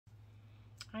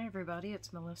Hi everybody,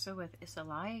 it's Melissa with Issa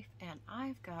Life, and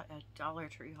I've got a Dollar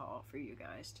Tree haul for you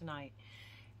guys tonight.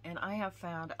 And I have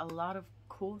found a lot of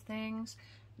cool things,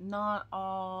 not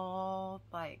all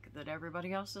like that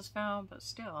everybody else has found, but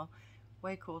still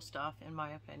way cool stuff in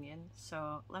my opinion.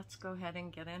 So let's go ahead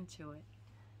and get into it.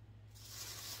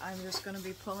 I'm just going to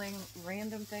be pulling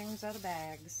random things out of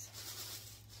bags.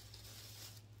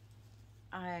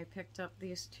 I picked up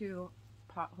these two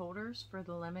pot holders for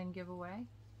the lemon giveaway.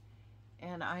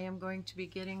 And I am going to be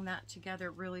getting that together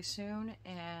really soon,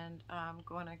 and I'm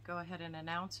going to go ahead and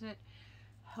announce it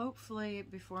hopefully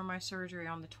before my surgery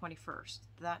on the 21st.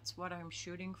 That's what I'm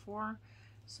shooting for.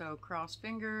 So cross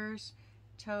fingers,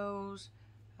 toes,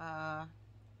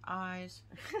 eyes,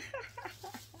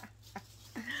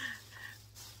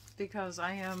 because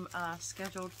I am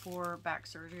scheduled for back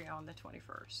surgery on the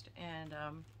 21st. And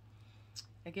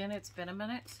again, it's been a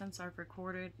minute since I've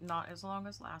recorded, not as long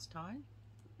as last time,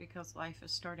 because life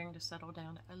is starting to settle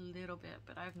down a little bit,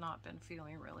 but I've not been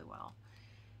feeling really well.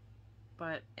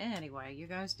 But anyway, you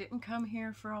guys didn't come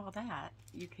here for all that.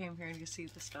 You came here to see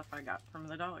the stuff I got from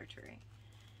the Dollar Tree.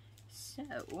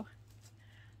 So,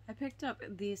 I picked up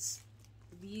these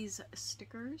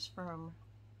stickers from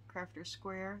Crafter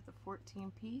Square, the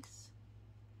 14 piece.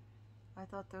 I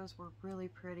thought those were really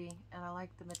pretty, and I like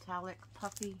the metallic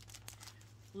puffy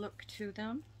look to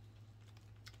them.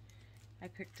 I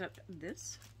picked up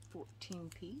this 14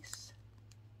 piece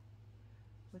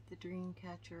with the dream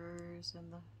catchers and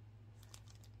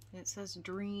it says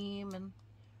dream and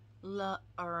love,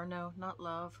 or no, not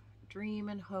love, dream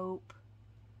and hope.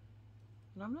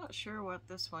 And I'm not sure what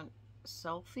this one,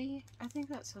 selfie, I think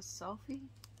that says selfie.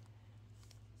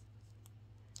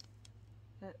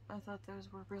 But I thought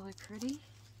those were really pretty.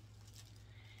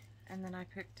 And then I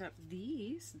picked up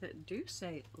these that do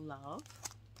say love.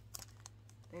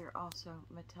 They're also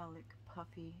metallic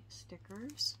puffy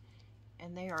stickers,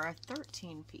 and they are a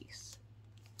 13 piece.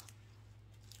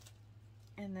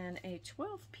 And then a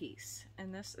 12 piece,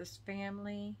 and this is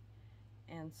family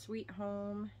and sweet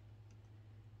home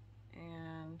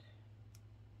and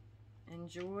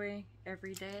enjoy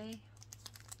every day.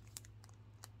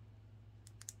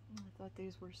 I thought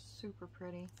these were super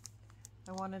pretty.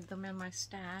 I wanted them in my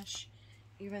stash,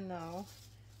 even though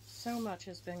so much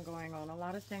has been going on. A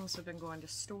lot of things have been going to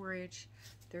storage.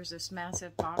 There's this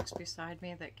massive box beside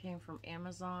me that came from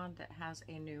Amazon that has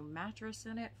a new mattress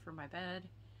in it for my bed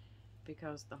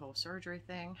because the whole surgery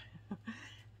thing.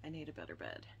 I need a better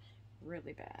bed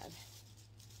really bad.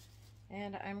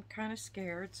 And I'm kind of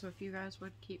scared, so if you guys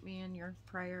would keep me in your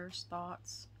prayers,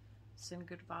 thoughts, send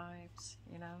good vibes,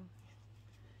 you know.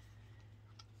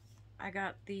 I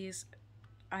got these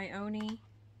Ioni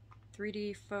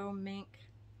 3D faux mink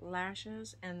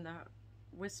lashes and the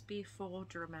wispy full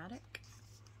dramatic.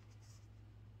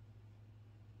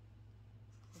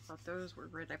 I thought those were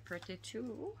really pretty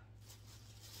too.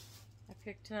 I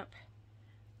picked up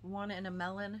one in a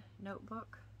melon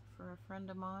notebook for a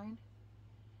friend of mine,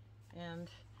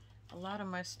 and a lot of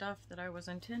my stuff that I was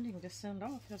intending to send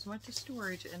off has went to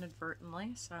storage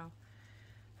inadvertently, so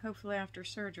hopefully after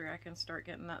surgery I can start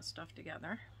getting that stuff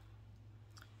together.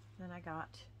 Then I got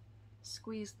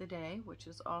Squeeze the Day, which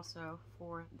is also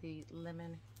for the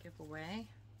lemon giveaway,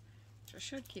 which I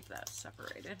should keep that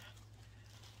separated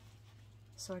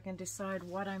so I can decide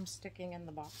what I'm sticking in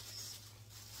the box.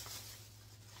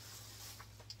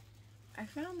 I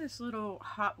found this little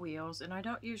Hot Wheels, and I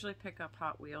don't usually pick up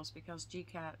Hot Wheels because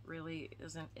GCat really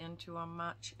isn't into them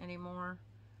much anymore.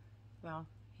 Well,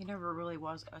 he never really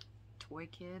was a toy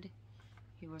kid.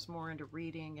 He was more into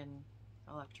reading and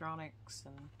electronics,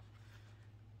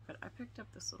 but I picked up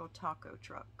this little taco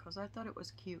truck because I thought it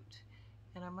was cute,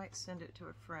 and I might send it to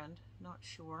a friend, not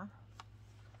sure.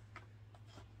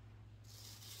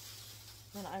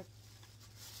 Then I've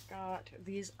got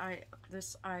this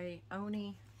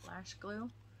Ioni lash glue.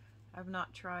 I've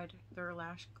not tried their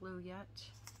lash glue yet.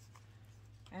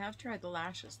 I have tried the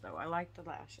lashes though. I like the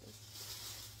lashes.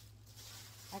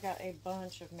 I got a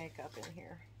bunch of makeup in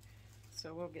here,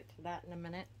 so we'll get to that in a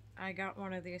minute. I got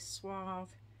one of these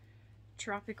Suave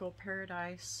Tropical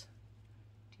Paradise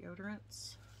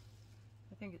deodorants.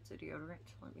 I think it's a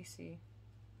deodorant. Let me see.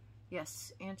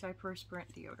 Yes,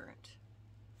 antiperspirant deodorant,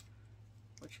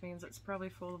 which means it's probably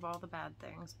full of all the bad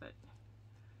things, but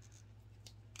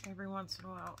every once in a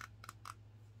while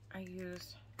I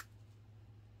use,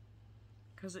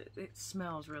 because it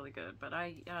smells really good, but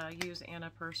I use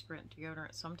antiperspirant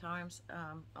deodorant sometimes.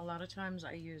 A lot of times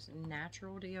I use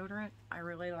natural deodorant. I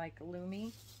really like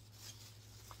Lumi,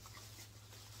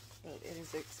 but it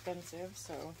is expensive,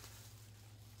 so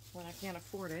when I can't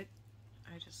afford it,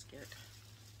 I just get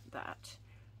that.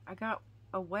 I got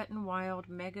a Wet n Wild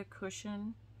Mega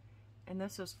Cushion, and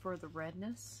this is for the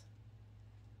redness,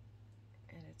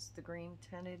 and it's the green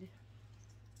tinted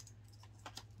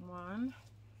one.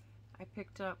 I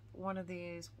picked up one of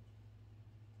these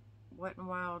Wet n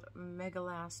Wild Mega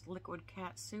Last Liquid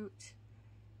Catsuit,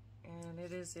 and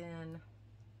it is in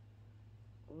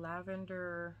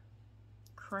Lavender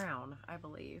Crown, I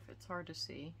believe. It's hard to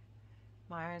see.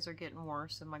 My eyes are getting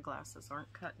worse and my glasses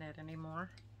aren't cutting it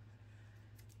anymore.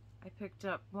 I picked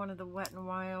up one of the Wet n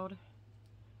Wild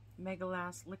Mega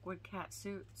Last Liquid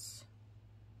Catsuits,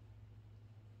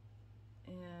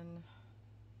 and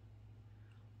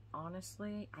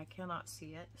honestly, I cannot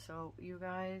see it, so you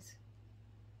guys,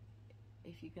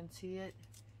 if you can see it,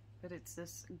 but it's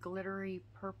this glittery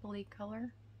purpley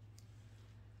color.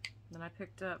 Then I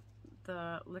picked up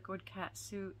the Liquid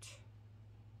Catsuit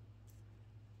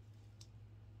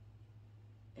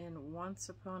in Once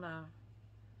Upon a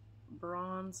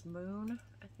Bronze Moon,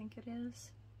 I think it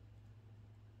is.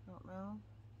 I don't know,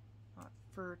 not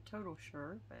for total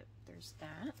sure, but there's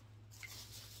that.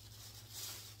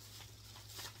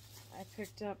 I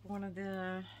picked up one of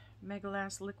the Mega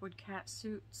Last Liquid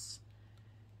Catsuits.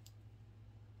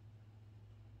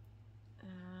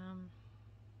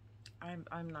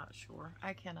 I'm not sure.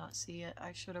 I cannot see it.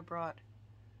 I should have brought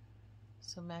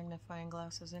some magnifying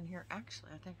glasses in here.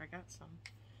 Actually, I think I got some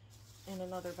in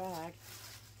another bag.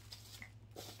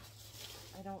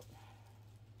 I don't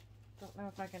know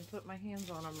if I can put my hands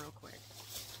on them real quick.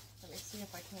 Let me see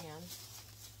if I can.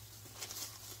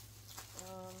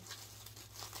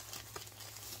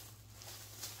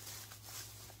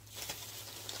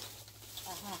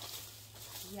 Aha.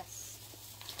 Yes.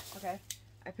 Okay.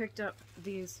 I picked up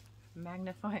these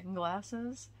magnifying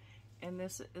glasses, and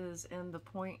this is in the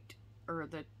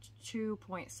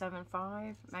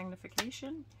 2.75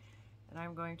 magnification, and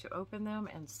I'm going to open them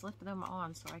and slip them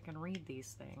on so I can read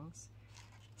these things.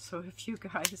 So if you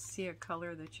guys see a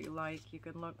color that you like, you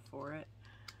can look for it.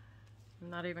 I'm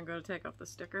not even going to take off the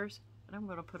stickers, but I'm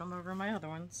going to put them over my other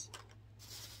ones.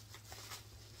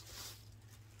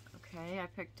 Okay, I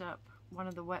picked up one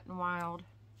of the Wet n Wild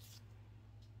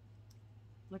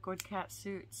Liquid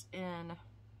Catsuits in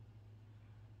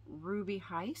Ruby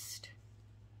Heist.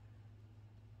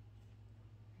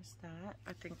 There's that.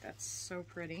 I think that's so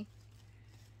pretty.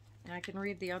 And I can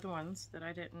read the other ones that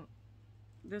I didn't.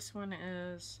 This one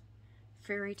is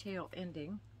Fairy Tale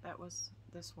Ending. That was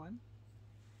this one.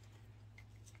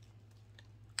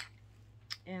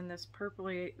 And this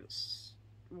purpley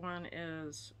one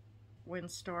is When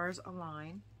Stars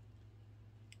Align.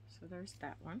 So there's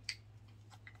that one.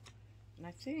 And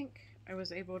I think I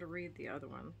was able to read the other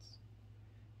ones.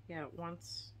 Yeah,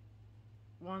 Once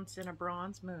in a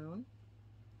Bronze Moon.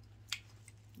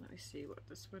 Let me see what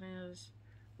this one is.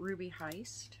 Ruby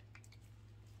Heist.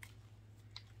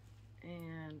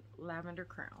 And Lavender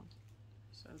Crown.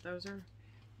 So those are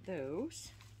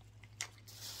those.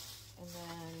 And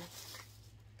then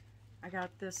I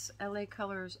got this LA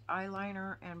Colors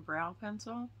eyeliner and brow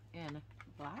pencil in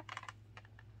black.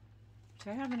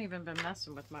 I haven't even been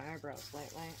messing with my eyebrows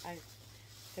lately.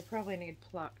 They probably need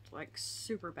plucked like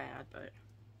super bad, but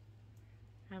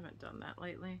I haven't done that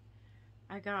lately.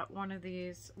 I got one of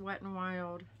these Wet n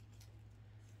Wild,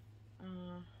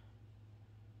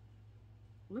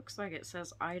 looks like it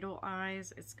says Idle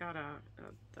Eyes. It's got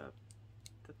the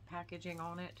packaging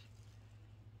on it.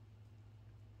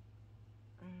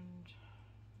 And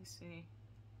you see,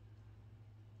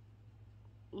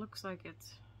 looks like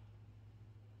it's,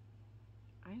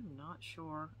 I am not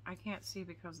sure. I can't see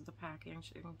because of the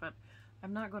packaging, but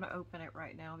I'm not going to open it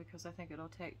right now because I think it'll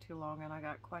take too long and I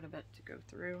got quite a bit to go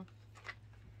through.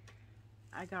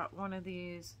 I got one of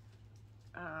these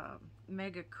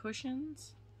Mega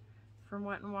Cushions from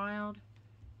Wet n Wild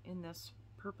in this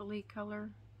purpley color.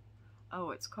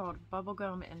 Oh, it's called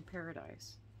Bubblegum in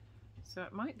Paradise. So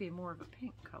it might be more of a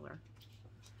pink color.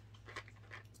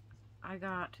 I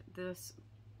got this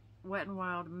Wet n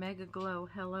Wild Mega Glow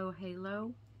Hello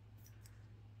Halo,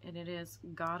 and it is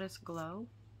Goddess Glow.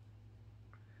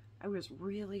 I was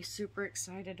really super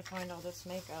excited to find all this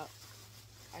makeup.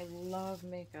 I love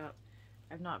makeup.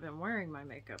 I've not been wearing my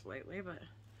makeup lately, but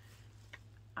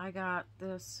I got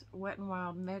this Wet n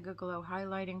Wild Mega Glow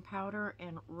Highlighting Powder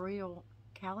in Royal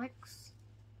Calyx.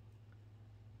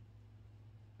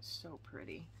 So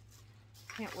pretty.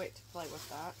 Can't wait to play with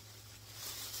that.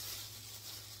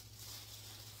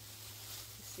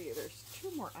 See, there's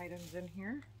two more items in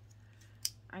here.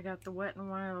 I got the Wet n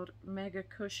Wild Mega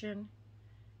Cushion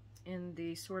in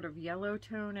the sort of yellow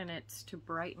tone, and it's to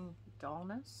brighten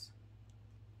dullness.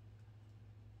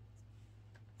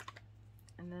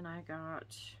 And then I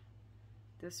got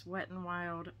this Wet n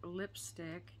Wild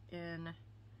lipstick in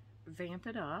Vamp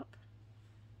It Up.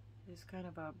 It's kind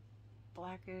of a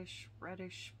blackish,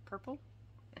 reddish purple.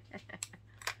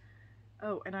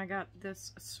 Oh, and I got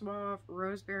this Suave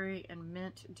Roseberry and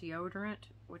Mint deodorant,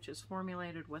 which is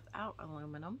formulated without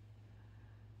aluminum.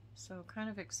 So kind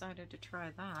of excited to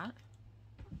try that.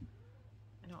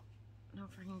 I don't know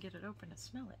if I can get it open to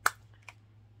smell it.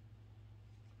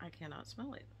 I cannot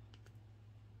smell it.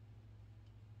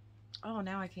 Oh,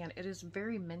 now I can. It is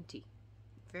very minty.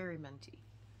 Very minty.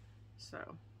 So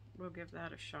we'll give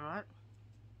that a shot.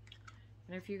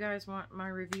 And if you guys want my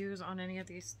reviews on any of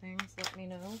these things, let me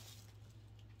know.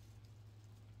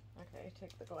 Okay,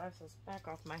 take the glasses back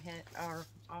off my head, or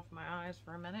off my eyes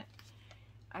for a minute.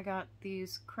 I got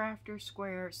these Crafter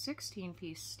Square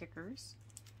 16-piece stickers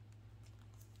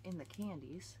in the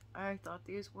candies. I thought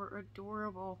these were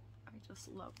adorable. I just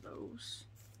love those.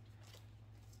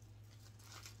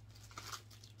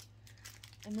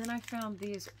 And then I found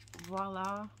these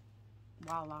Voila,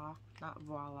 not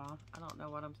Voila. I don't know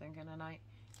what I'm thinking tonight.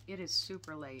 It is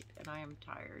super late and I am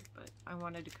tired, but I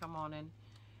wanted to come on and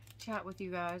chat with you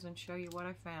guys and show you what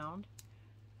I found.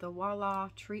 The Voila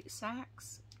treat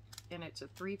sacks, and it's a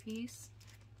 3-piece,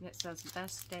 and it says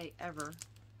best day ever.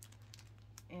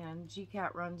 And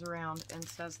GCat runs around and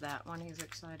says that when he's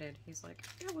excited. He's like,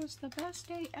 it was the best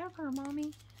day ever,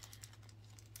 Mommy.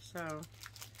 So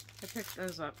I picked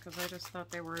those up because I just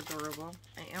thought they were adorable.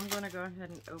 I am going to go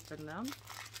ahead and open them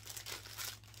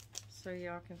so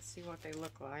y'all can see what they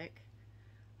look like.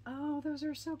 Oh, those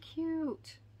are so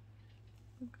cute.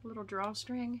 Look, a little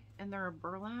drawstring, and they're a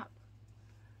burlap.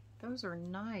 Those are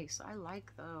nice. I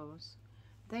like those.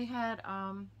 They had,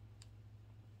 I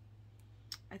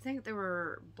think they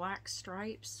were black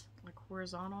stripes, like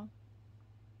horizontal.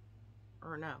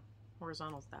 Or no,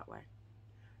 horizontal's that way.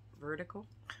 Vertical.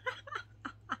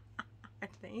 I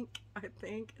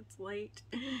think it's late.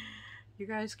 You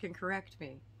guys can correct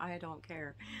me. I don't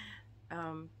care.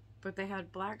 But they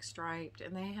had black striped,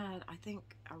 and they had, I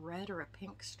think, a red or a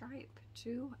pink stripe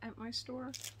too at my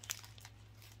store.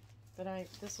 But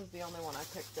this is the only one I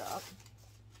picked up.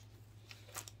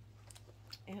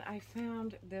 And I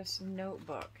found this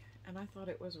notebook, and I thought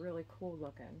it was really cool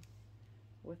looking,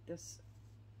 with this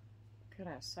kind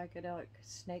of psychedelic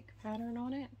snake pattern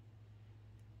on it.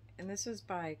 And this is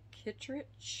by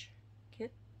Kittredge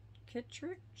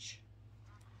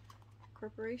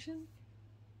Corporation.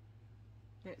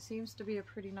 It seems to be a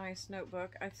pretty nice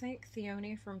notebook. I think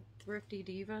Theone from Thrifty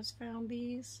Divas found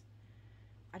these.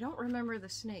 I don't remember the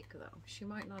snake though. She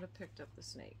might not have picked up the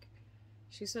snake.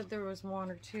 She said there was one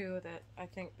or two that I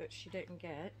think that she didn't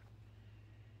get.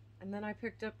 And then I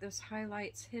picked up this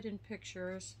Highlights Hidden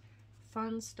Pictures,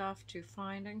 Fun Stuff to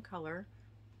Find and Color,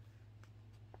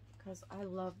 because I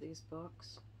love these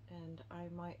books and I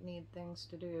might need things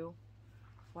to do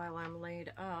while I'm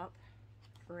laid up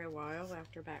for a while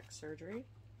after back surgery.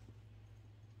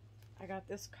 I got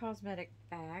this cosmetic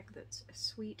bag that's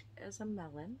sweet as a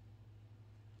melon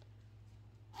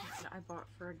that I bought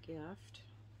for a gift.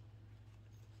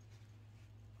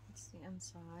 That's the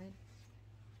inside.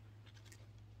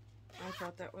 I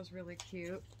thought that was really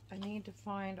cute. I need to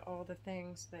find all the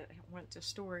things that went to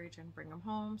storage and bring them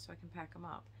home so I can pack them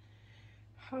up.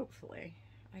 Hopefully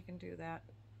I can do that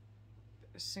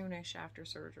soonish after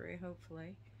surgery,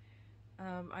 hopefully.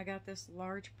 I got this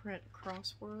large print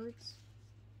crosswords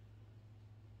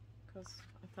because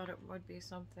I thought it would be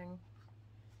something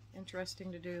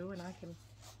interesting to do, and I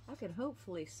can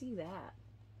hopefully see that.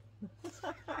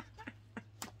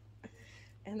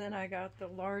 And then I got the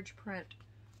large print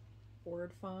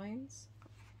word finds,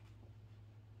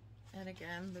 and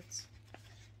again, that's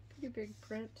pretty big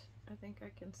print. I think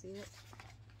I can see it.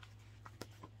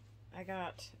 I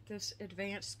got this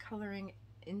advanced coloring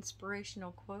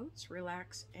inspirational quotes,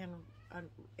 relax and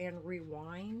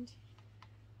rewind.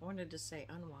 I wanted to say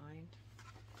unwind,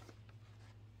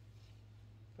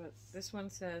 but this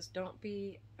one says, don't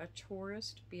be a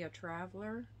tourist, be a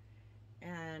traveler,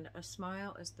 and a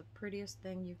smile is the prettiest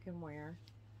thing you can wear.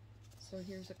 So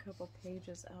here's a couple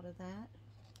pages out of that.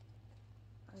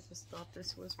 I just thought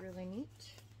this was really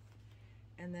neat.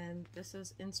 And then this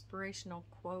is inspirational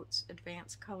quotes,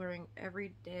 advanced coloring.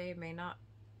 Every day may not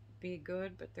be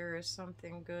good, but there is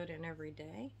something good in every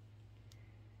day.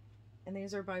 And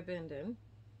these are by Bendon.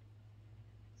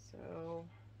 So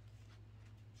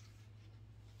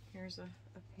here's a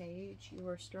page. You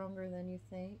are stronger than you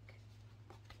think.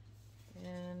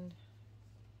 And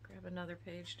grab another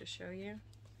page to show you.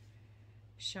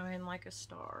 Shine like a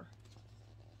star.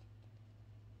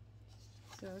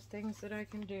 So things that I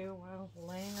can do while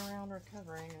laying around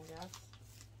recovering, I guess.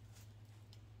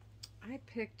 I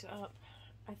picked up,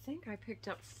 I think I picked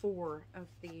up 4 of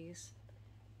these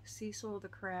Cecil the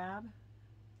Crab,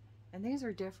 and these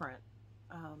are different.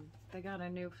 They got a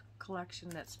new collection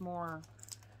that's more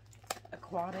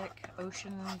aquatic,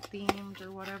 ocean themed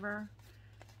or whatever.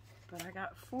 But I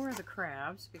got 4 of the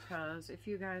crabs because if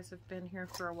you guys have been here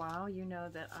for a while, you know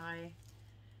that I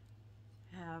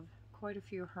have quite a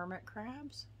few hermit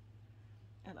crabs.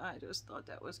 And I just thought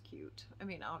that was cute. I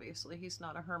mean, obviously he's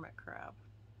not a hermit crab.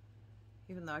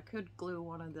 Even though I could glue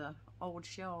one of the old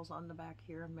shells on the back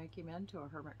here and make him into a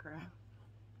hermit crab.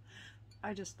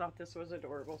 I just thought this was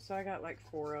adorable. So I got like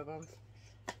 4 of them.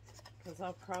 Because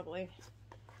I'll probably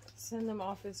send them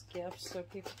off as gifts so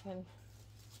people can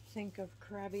think of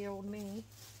crabby old me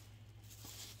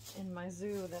in my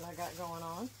zoo that I got going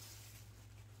on.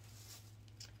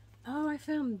 Oh, I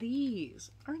found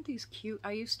these. Aren't these cute?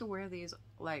 I used to wear these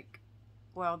like,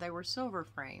 well, they were silver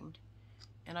framed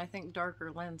and I think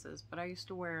darker lenses, but I used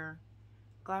to wear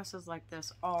glasses like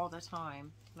this all the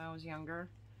time when I was younger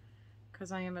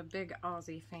because I am a big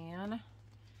Aussie fan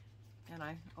and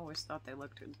I always thought they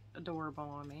looked adorable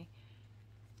on me.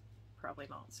 Probably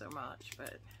not so much,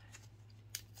 but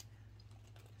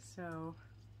so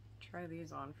try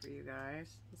these on for you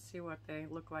guys. Let's see what they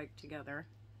look like together.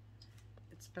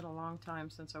 It's been a long time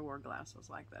since I wore glasses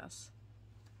like this.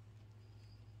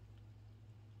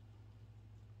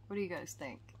 What do you guys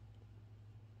think?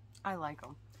 I like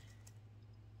them.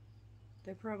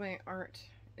 They probably aren't,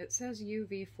 it says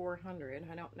UV 400.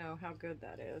 I don't know how good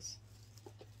that is.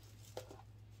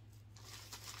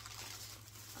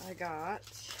 I got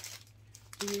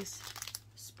these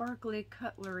sparkly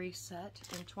cutlery set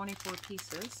in 24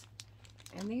 pieces.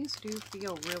 And these do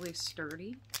feel really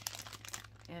sturdy.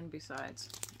 And besides,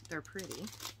 they're pretty.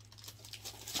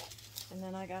 And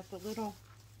then I got the little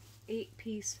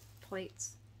 8-piece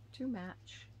plates to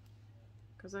match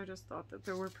because I just thought that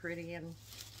they were pretty, and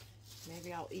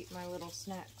maybe I'll eat my little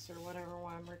snacks or whatever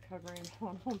while I'm recovering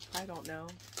on them. I don't know.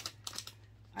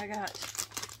 I got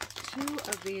 2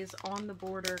 of these On the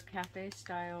Border cafe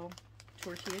style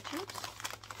tortilla chips,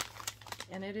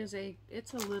 and it's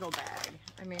a little bag.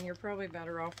 I mean, you're probably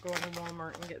better off going to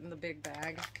Walmart and getting the big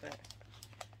bag, but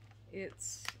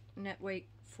it's net weight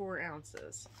 4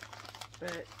 ounces,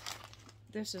 but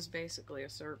this is basically a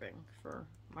serving for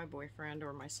my boyfriend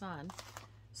or my son.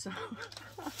 So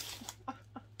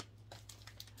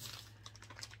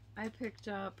I picked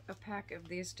up a pack of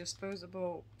these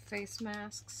disposable face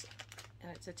masks,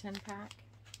 and it's a 10-pack.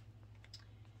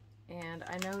 And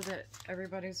I know that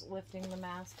everybody's lifting the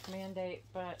mask mandate,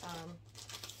 but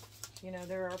you know,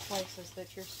 there are places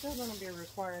that you're still going to be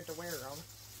required to wear them.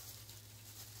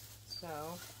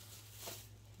 So,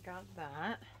 got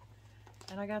that.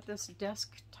 And I got this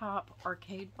desktop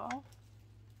arcade ball.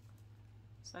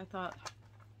 So I thought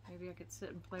maybe I could sit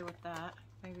and play with that.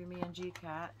 Maybe me and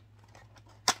G-Cat.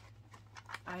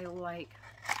 I like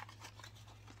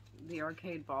the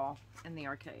arcade ball in the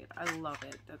arcade. I love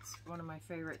it. That's one of my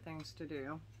favorite things to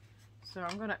do. So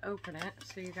I'm going to open it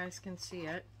so you guys can see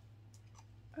it.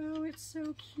 Oh, it's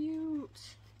so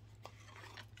cute.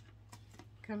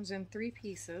 Comes in 3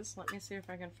 pieces. Let me see if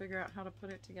I can figure out how to put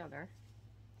it together.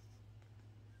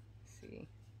 Let's see.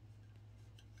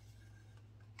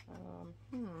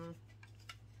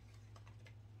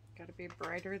 Got to be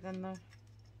brighter than the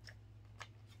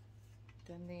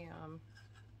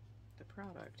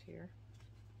product here.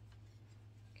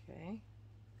 Okay.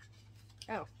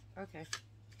 Oh, okay.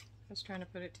 I was trying to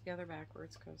put it together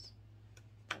backwards because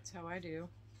that's how I do.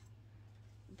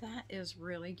 That is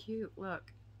really cute.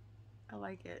 Look. I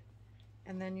like it.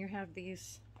 And then you have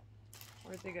these,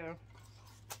 where'd they go?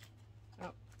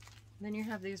 Oh, then you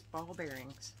have these ball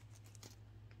bearings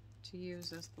to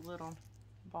use as the little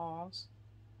balls.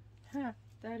 Huh,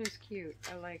 that is cute.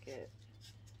 I like it.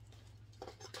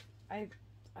 I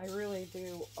really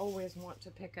do always want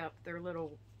to pick up their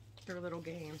little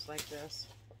games like this.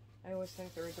 I always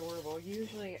think they're adorable.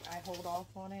 Usually I hold off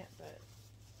on it, but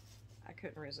I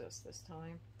couldn't resist this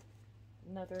time.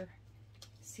 Another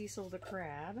Cecil the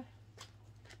Crab.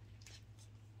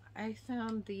 I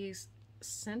found these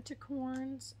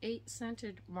Scenticorns 8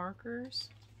 scented markers.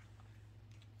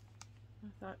 I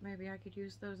thought maybe I could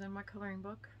use those in my coloring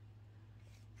book.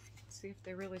 See if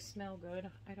they really smell good.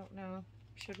 I don't know.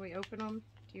 Should we open them?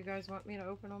 Do you guys want me to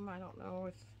open them? I don't know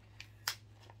if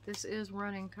this is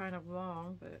running kind of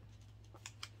long, but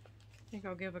I think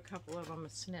I'll give a couple of them a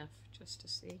sniff just to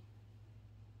see.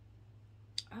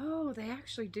 Oh, they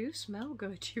actually do smell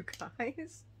good, you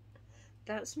guys.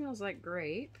 That smells like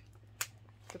grape.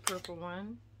 The purple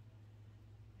one.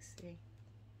 Let's see.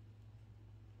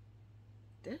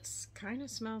 This kind of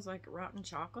smells like rotten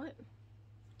chocolate,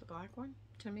 the black one,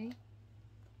 to me.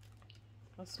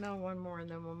 I'll smell one more and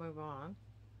then we'll move on.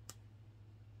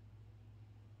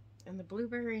 And the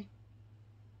blueberry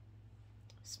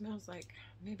smells like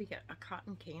maybe a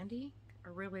cotton candy,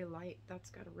 a really light, that's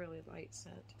got a really light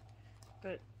scent.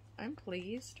 But I'm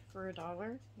pleased for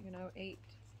 $1, you know, 8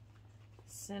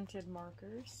 scented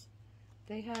markers.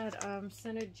 They had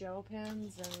scented gel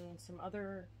pens and some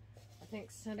other, I think,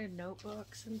 scented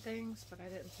notebooks and things, but I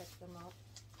didn't pick them up.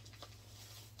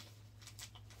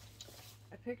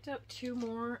 I picked up 2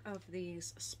 more of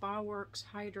these Spa Works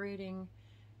Hydrating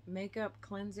Makeup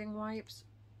Cleansing Wipes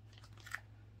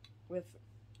with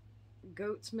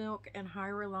goat's milk and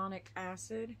hyaluronic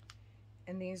acid,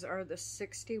 and these are the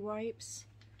 60 wipes.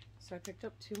 So I picked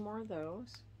up 2 more of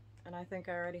those, and I think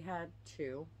I already had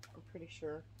 2, I'm pretty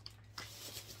sure.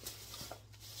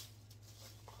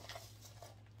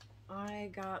 I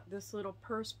got this little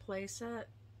purse play set,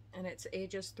 and it's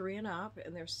ages 3 and up,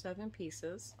 and there's 7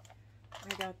 pieces.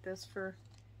 I got this for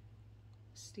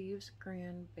Steve's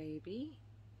grandbaby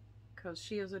because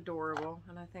she is adorable,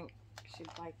 and I think she'd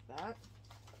like that.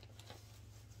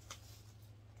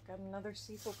 Got another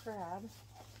Cecil crab,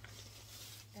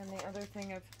 and the other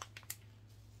thing of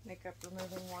makeup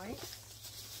removing wipes.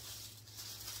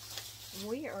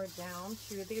 We are down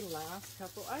to the last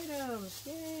couple items.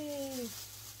 Yay!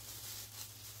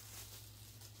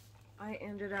 I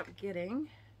ended up getting,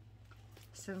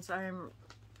 since I'm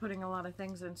putting a lot of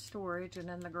things in storage and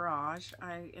in the garage,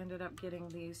 I ended up getting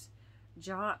these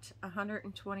Jot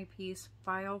 120 piece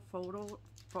file folder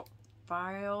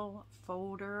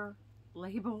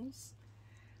labels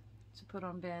to put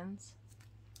on bins.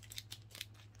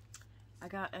 I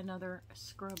got another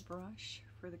scrub brush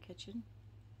for the kitchen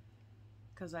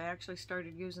because I actually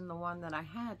started using the one that I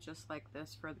had just like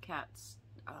this for the cat's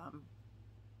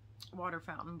water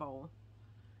fountain bowl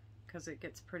because it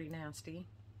gets pretty nasty,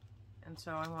 and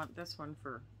so I want this one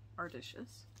for our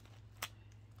dishes.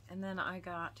 And then I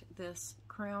got this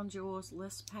Crown Jewels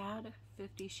list pad,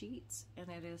 50 sheets, and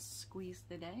it is Squeeze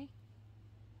the Day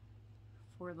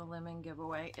for the lemon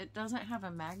giveaway. It doesn't have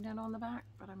a magnet on the back,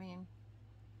 but I mean,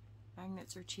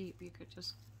 magnets are cheap. You could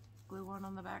just glue one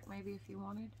on the back maybe if you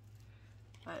wanted.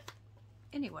 But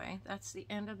anyway, that's the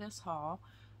end of this haul.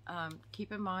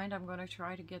 Keep in mind, I'm going to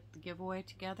try to get the giveaway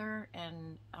together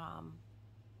and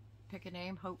pick a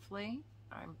name, hopefully.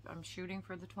 I'm shooting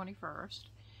for the 21st.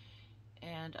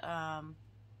 And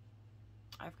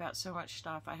I've got so much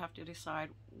stuff. I have to decide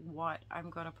what I'm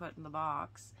going to put in the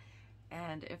box.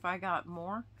 And if I got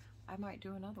more, I might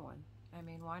do another one. I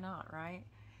mean, why not, right?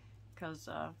 Because,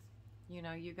 you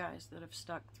know, you guys that have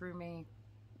stuck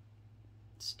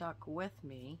with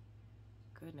me,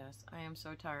 goodness, I am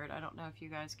so tired. I don't know if you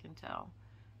guys can tell.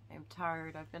 I'm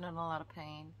tired. I've been in a lot of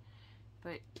pain.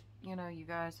 But, you know, you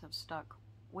guys have stuck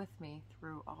with me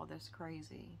through all this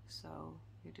crazy. So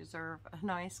you deserve a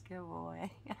nice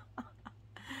giveaway.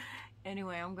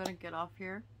 Anyway, I'm going to get off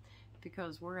here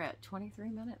because we're at 23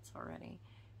 minutes already.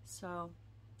 So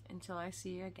until I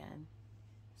see you again,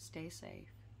 stay safe,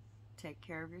 take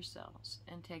care of yourselves,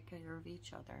 and take care of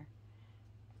each other.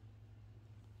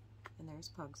 And there's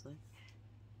Pugsley.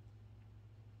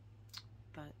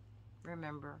 But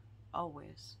remember,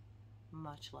 always,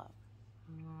 much love.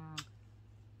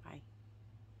 Bye.